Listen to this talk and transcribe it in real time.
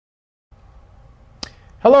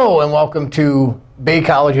Hello, and welcome to Bay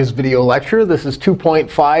College's video lecture. This is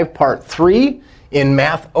 2.5, Part 3 in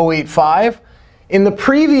MATH085. In the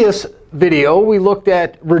previous video, we looked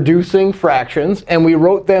at reducing fractions, and we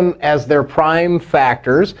wrote them as their prime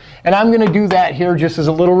factors. And I'm going to do that here just as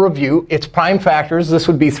a little review. It's prime factors. This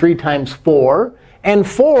would be 3 times 4. And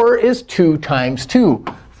 4 is 2 times 2.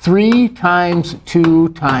 3 times 2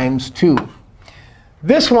 times 2.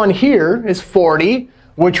 This one here is 40,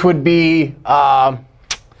 which would be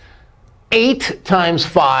 8 times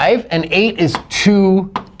 5. And 8 is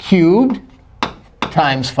 2 cubed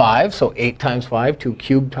times 5. So 8 times 5, 2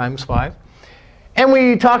 cubed times 5. And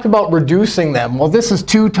we talked about reducing them. Well, this is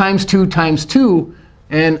 2 times 2 times 2.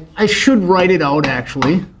 And I should write it out,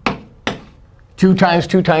 actually. 2 times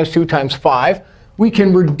 2 times 2 times 5. We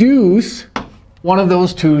can reduce one of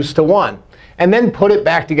those 2's to 1. And then put it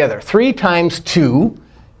back together. 3 times 2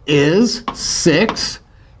 is 6.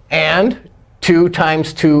 And 2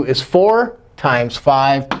 times 2 is 4. Times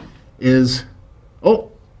 5 is,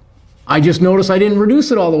 oh, I just noticed I didn't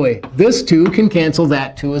reduce it all the way. This 2 can cancel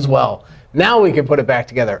that 2 as well. Now we can put it back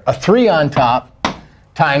together. A 3 on top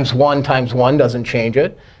times 1 doesn't change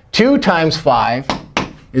it. 2 times 5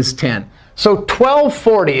 is 10. So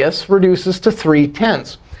 12/40 reduces to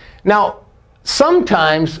 3/10. Now,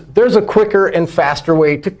 sometimes there's a quicker and faster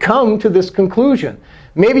way to come to this conclusion.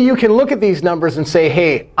 Maybe you can look at these numbers and say,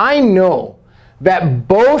 hey, I know that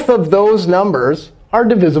both of those numbers are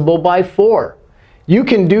divisible by 4. You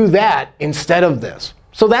can do that instead of this.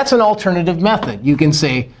 So that's an alternative method. You can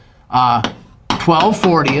say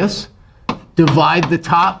 12/40, divide the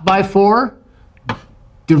top by 4,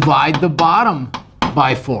 divide the bottom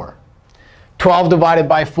by 4. 12 divided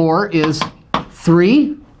by 4 is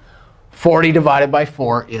 3. 40 divided by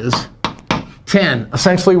 4 is 10.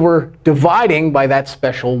 Essentially, we're dividing by that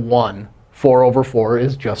special 1. 4 over 4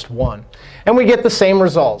 is just 1. And we get the same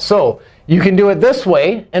result. So you can do it this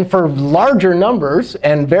way. And for larger numbers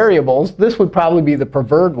and variables, this would probably be the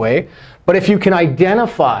preferred way. But if you can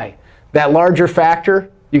identify that larger factor,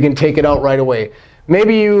 you can take it out right away.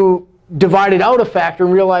 Maybe you divided out a factor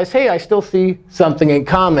and realize, hey, I still see something in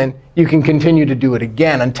common. You can continue to do it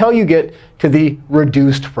again until you get to the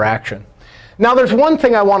reduced fraction. Now, there's one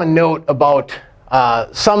thing I want to note about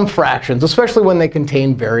some fractions, especially when they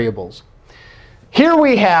contain variables. Here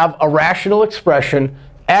we have a rational expression,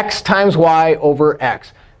 x times y over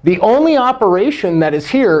x. The only operation that is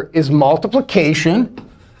here is multiplication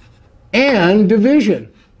and division.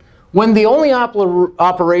 When the only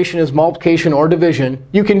operation is multiplication or division,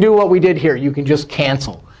 you can do what we did here. You can just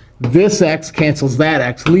cancel. This x cancels that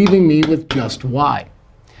x, leaving me with just y.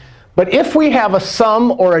 But if we have a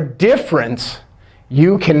sum or a difference,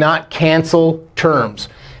 you cannot cancel terms.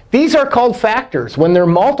 These are called factors. When they're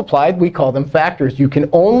multiplied, we call them factors. You can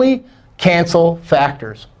only cancel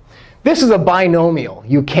factors. This is a binomial.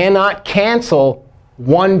 You cannot cancel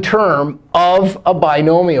one term of a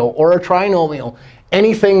binomial or a trinomial,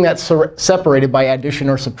 anything that's separated by addition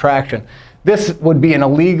or subtraction. This would be an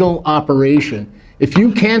illegal operation. If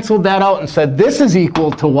you canceled that out and said this is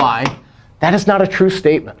equal to y, that is not a true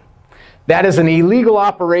statement. That is an illegal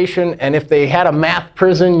operation. And if they had a math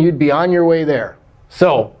prison, you'd be on your way there.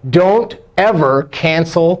 So don't ever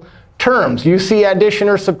cancel terms. You see addition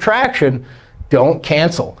or subtraction, don't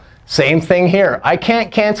cancel. Same thing here. I can't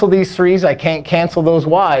cancel these 3's. I can't cancel those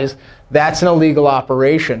y's. That's an illegal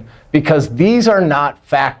operation because these are not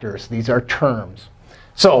factors. These are terms.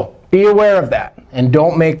 So be aware of that. And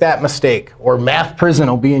don't make that mistake, or math prison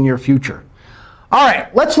will be in your future. All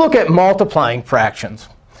right, let's look at multiplying fractions.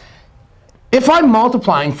 If I'm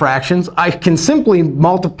multiplying fractions, I can simply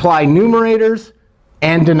multiply numerators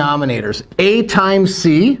and denominators. A times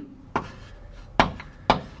c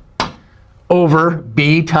over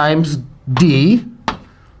b times d.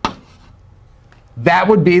 That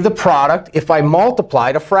would be the product if I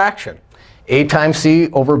multiplied a fraction. A times c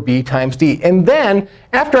over b times d. And then,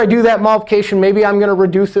 after I do that multiplication, maybe I'm going to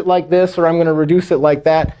reduce it like this, or I'm going to reduce it like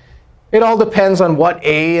that. It all depends on what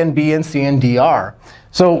a and b and c and d are.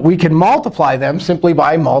 So we can multiply them simply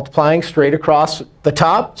by multiplying straight across the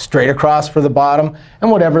top, straight across for the bottom,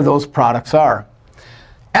 and whatever those products are.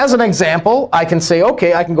 As an example, I can say,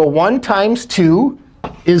 OK, I can go 1 times 2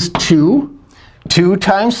 is 2. 2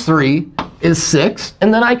 times 3 is 6.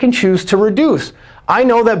 And then I can choose to reduce. I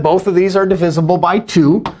know that both of these are divisible by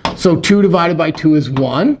 2. So 2 divided by 2 is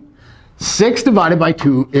 1. 6 divided by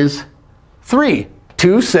 2 is 3.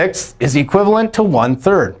 2/6 is equivalent to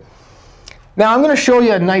 1/3. Now, I'm going to show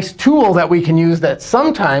you a nice tool that we can use that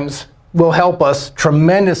sometimes will help us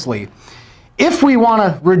tremendously. If we want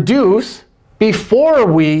to reduce before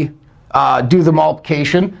we do the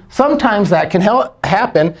multiplication. Sometimes that can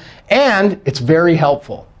happen, and it's very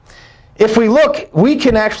helpful. If we look, we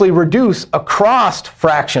can actually reduce across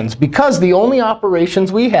fractions because the only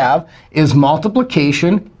operations we have is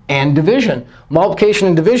multiplication and division. Multiplication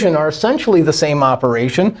and division are essentially the same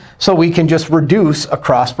operation, so we can just reduce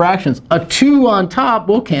across fractions. A 2 on top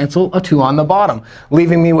will cancel a 2 on the bottom,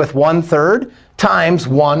 leaving me with 1/3 times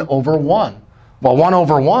 1 over 1. Well, 1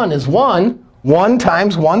 over 1 is 1. 1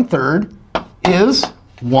 times 1/3 is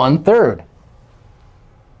 1/3.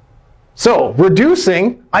 So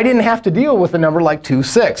reducing, I didn't have to deal with a number like 2,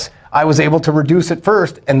 6. I was able to reduce it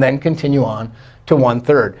first and then continue on to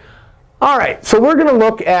 1/3. All right, so we're going to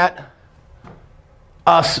look at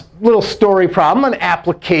a little story problem, an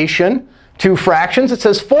application to fractions. It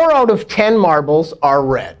says 4 out of 10 marbles are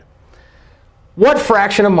red. What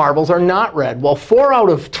fraction of marbles are not red? Well, 4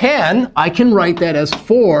 out of 10, I can write that as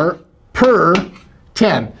 4 per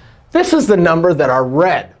 10. This is the number that are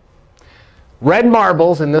red. Red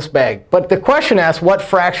marbles in this bag. But the question asks, what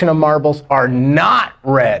fraction of marbles are not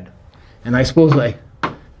red? And I suppose I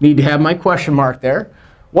need to have my question mark there.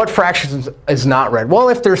 What fraction is not red? Well,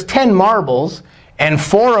 if there's 10 marbles and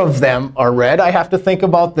 4 of them are red, I have to think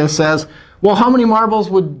about this as, well, how many marbles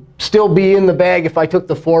would still be in the bag if I took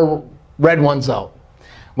the 4 red ones out?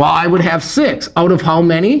 Well, I would have 6 out of how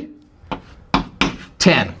many?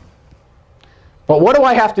 10. But what do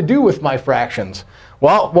I have to do with my fractions?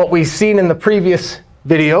 Well, what we've seen in the previous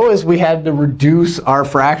video is we had to reduce our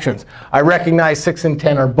fractions. I recognize 6 and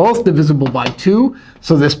 10 are both divisible by 2,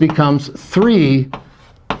 so this becomes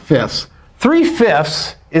 3/5.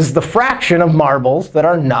 3/5 is the fraction of marbles that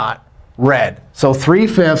are not red. So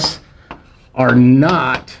 3/5 are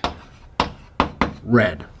not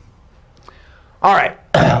red. All right,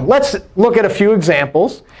 let's look at a few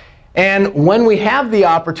examples. And when we have the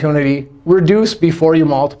opportunity, reduce before you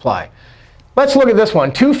multiply. Let's look at this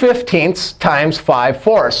one, 2/15 times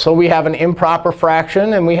 5/4. So we have an improper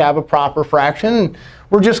fraction and we have a proper fraction.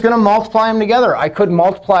 We're just going to multiply them together. I could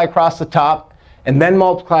multiply across the top and then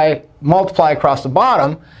multiply across the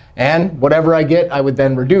bottom. And whatever I get, I would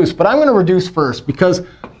then reduce. But I'm going to reduce first, because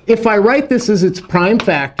if I write this as its prime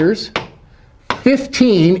factors,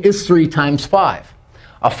 15 is 3 times 5.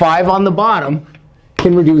 A 5 on the bottom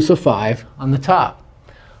can reduce a 5 on the top.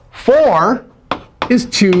 4 is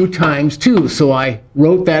 2 times 2. So I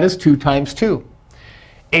wrote that as 2 times 2.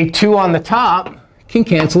 A 2 on the top can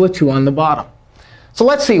cancel a 2 on the bottom. So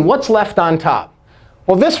let's see, what's left on top?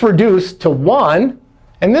 Well, this reduced to 1,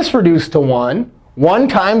 and this reduced to 1. 1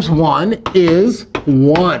 times 1 is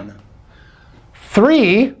 1.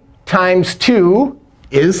 3 times 2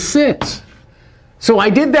 is 6. So I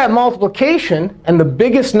did that multiplication, and the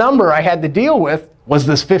biggest number I had to deal with was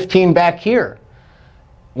this 15 back here.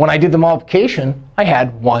 When I did the multiplication, I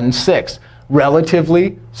had 1/6.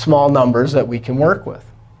 Relatively small numbers that we can work with.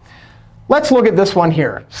 Let's look at this one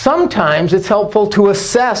here. Sometimes it's helpful to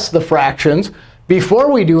assess the fractions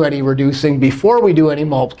before we do any reducing, before we do any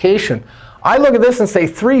multiplication. I look at this and say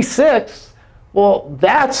 3/6. Well,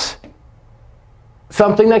 that's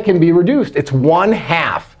something that can be reduced. It's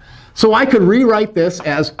 1/2. So I could rewrite this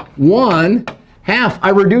as 1/2. I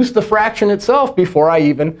reduced the fraction itself before I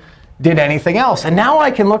even did anything else. And now I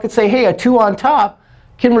can look and say, hey, a 2 on top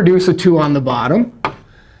can reduce a 2 on the bottom.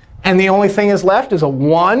 And the only thing is left is a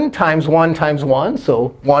 1 times 1 times 1.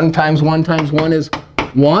 So 1 times 1 times 1 is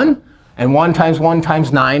 1. And 1 times 1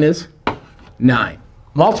 times 9 is 9.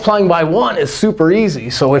 Multiplying by 1 is super easy.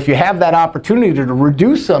 So if you have that opportunity to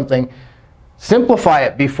reduce something, simplify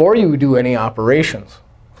it before you do any operations.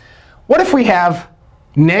 What if we have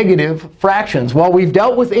negative fractions? Well, we've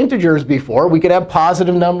dealt with integers before. We could have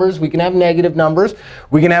positive numbers. We can have negative numbers.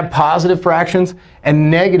 We can have positive fractions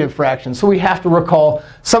and negative fractions. So we have to recall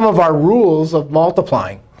some of our rules of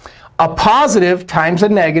multiplying. A positive times a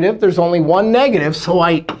negative, there's only one negative. So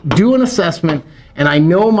I do an assessment, and I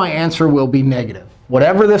know my answer will be negative.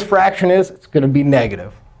 Whatever this fraction is, it's going to be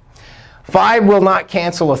negative. 5 will not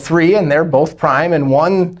cancel a 3, and they're both prime. And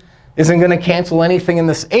 1 isn't going to cancel anything in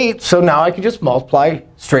this 8. So now I can just multiply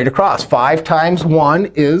straight across. 5 times 1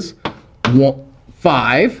 is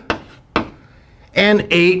 5. And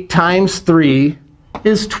 8 times 3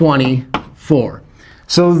 is 24.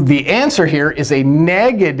 So the answer here is a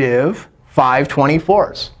negative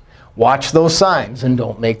 5/24. Watch those signs and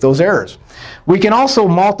don't make those errors. We can also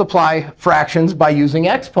multiply fractions by using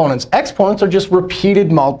exponents. Exponents are just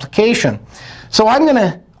repeated multiplication. So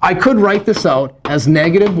I could write this out as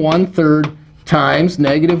negative 1/3 times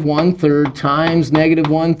negative 1/3 times negative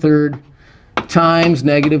 1/3 times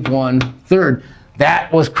negative 1/3.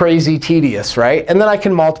 That was crazy tedious, right? And then I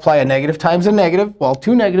can multiply a negative times a negative. Well,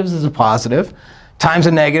 2 negatives is a positive. Times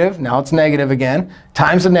a negative, now it's negative again.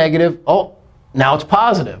 Times a negative, oh, now it's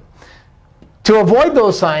positive. To avoid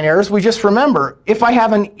those sign errors, we just remember, if I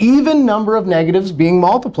have an even number of negatives being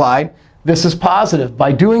multiplied, this is positive.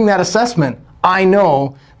 By doing that assessment, I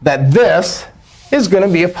know that this is going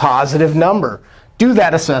to be a positive number. Do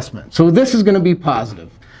that assessment. So this is going to be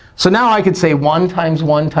positive. So now I could say 1 times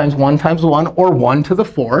 1 times 1 times 1, or 1 to the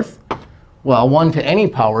 4th. Well, 1 to any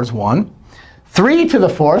power is 1. 3 to the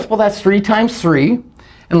 4th, well, that's 3 times 3.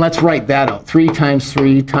 And let's write that out. 3 times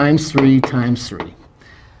 3 times 3 times 3.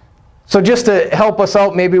 So just to help us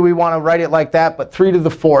out, maybe we want to write it like that. But 3 to the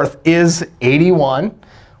 4th is 81,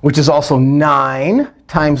 which is also 9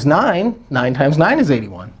 times 9. 9 times 9 is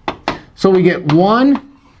 81. So we get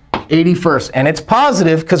 1/81. And it's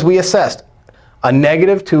positive because we assessed a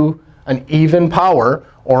negative to an even power,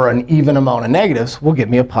 or an even amount of negatives, will give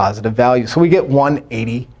me a positive value. So we get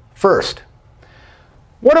 1/81.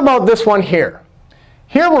 What about this one here?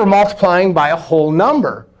 Here we're multiplying by a whole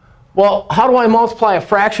number. Well, how do I multiply a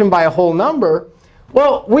fraction by a whole number?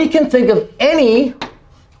 Well, we can think of any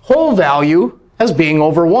whole value as being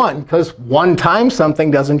over 1, because 1 times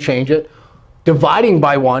something doesn't change it. Dividing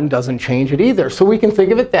by 1 doesn't change it either. So we can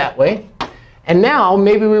think of it that way. And now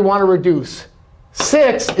maybe we want to reduce.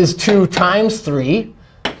 6 is 2 times 3.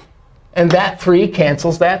 And that 3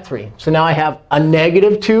 cancels that 3. So now I have a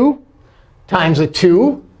negative 2 times a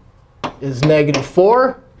 2 is negative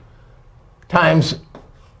 4 times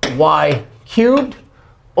y cubed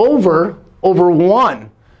over 1.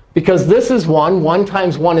 Because this is 1. 1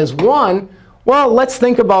 times 1 is 1. Well, let's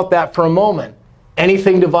think about that for a moment.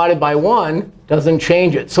 Anything divided by 1 doesn't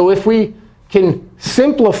change it. So if we can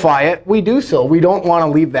simplify it, we do so. We don't want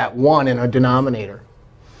to leave that 1 in a denominator.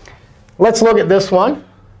 Let's look at this one.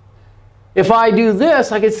 If I do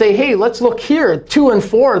this, I could say, hey, let's look here. 2 and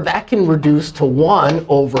 4, that can reduce to 1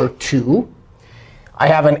 over 2. I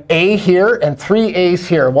have an a here and 3 a's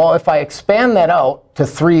here. Well, if I expand that out to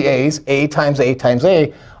 3 a's, a times a times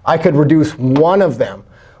a, I could reduce one of them.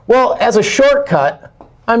 Well, as a shortcut,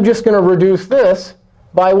 I'm just going to reduce this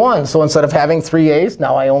by 1. So instead of having 3 a's,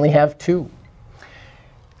 now I only have 2.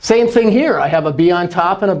 Same thing here. I have a b on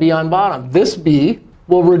top and a b on bottom. This b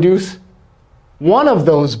will reduce one of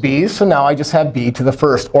those b's. So now I just have b to the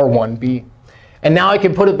first, or 1b. And now I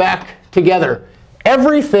can put it back together.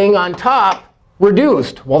 Everything on top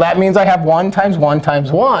reduced. Well, that means I have 1 times 1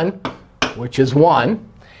 times 1, which is 1.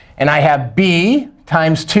 And I have b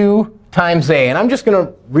times 2 times a. And I'm just going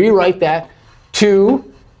to rewrite that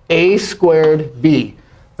 2a squared b.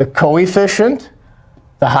 The coefficient,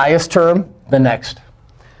 the highest term, the next.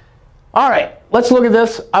 All right, let's look at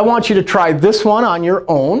this. I want you to try this one on your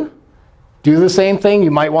own. Do the same thing.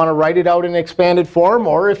 You might want to write it out in expanded form,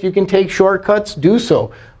 or if you can take shortcuts, do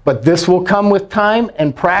so. But this will come with time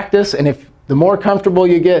and practice. And if the more comfortable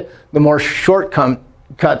you get, the more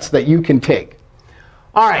shortcuts that you can take.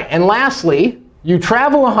 All right, and lastly, you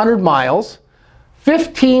travel 100 miles.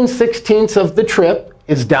 15/16 of the trip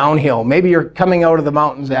is downhill. Maybe you're coming out of the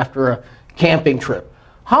mountains after a camping trip.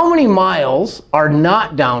 How many miles are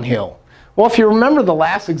not downhill? Well, if you remember the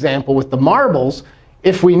last example with the marbles,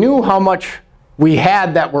 if we knew how much we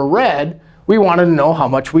had that were red, we wanted to know how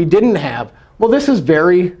much we didn't have. Well, this is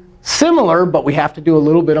very similar, but we have to do a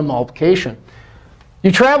little bit of multiplication.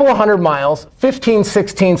 You travel 100 miles.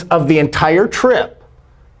 15/16 of the entire trip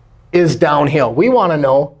is downhill. We want to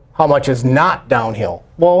know how much is not downhill.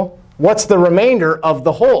 Well, what's the remainder of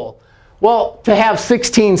the whole? Well, to have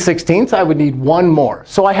 16/16, I would need one more.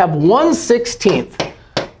 So I have 1/16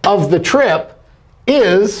 of the trip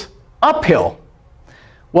is uphill.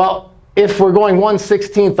 Well, if we're going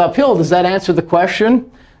 1/16 uphill, does that answer the question?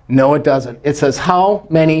 No, it doesn't. It says how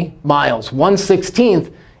many miles.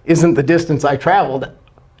 1/16 isn't the distance I traveled.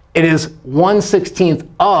 It is 1/16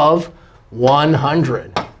 of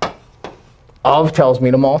 100. Of tells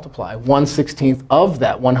me to multiply. 1/16 of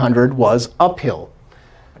that 100 was uphill.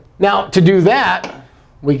 Now, to do that,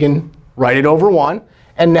 we can write it over 1.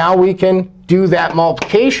 And now we can do that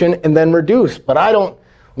multiplication and then reduce. But I don't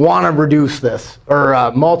want to reduce this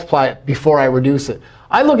or multiply it before I reduce it.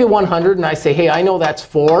 I look at 100 and I say, hey, I know that's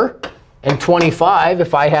 4 and 25.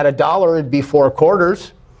 If I had $1, it'd be 4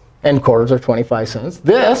 quarters. And quarters are 25 cents.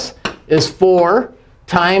 This is 4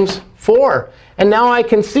 times 4. And now I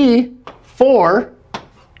can see 4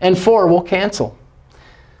 and 4 will cancel.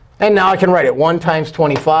 And now I can write it. 1 times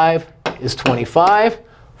 25 is 25.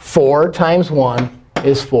 4 times 1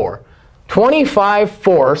 is 4.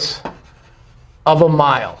 25/4 of a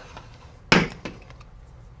mile.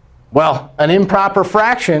 Well, an improper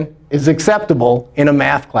fraction is acceptable in a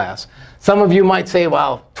math class. Some of you might say,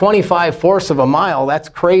 well, 25/4 of a mile, that's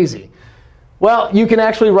crazy. Well, you can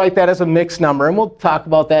actually write that as a mixed number, and we'll talk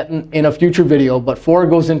about that in a future video. But 4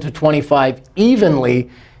 goes into 25 evenly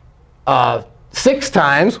 6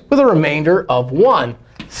 times with a remainder of 1.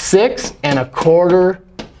 6 1/4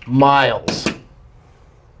 miles.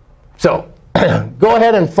 So go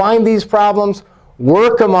ahead and find these problems,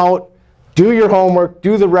 work them out, do your homework,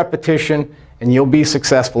 do the repetition, and you'll be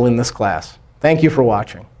successful in this class. Thank you for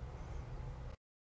watching.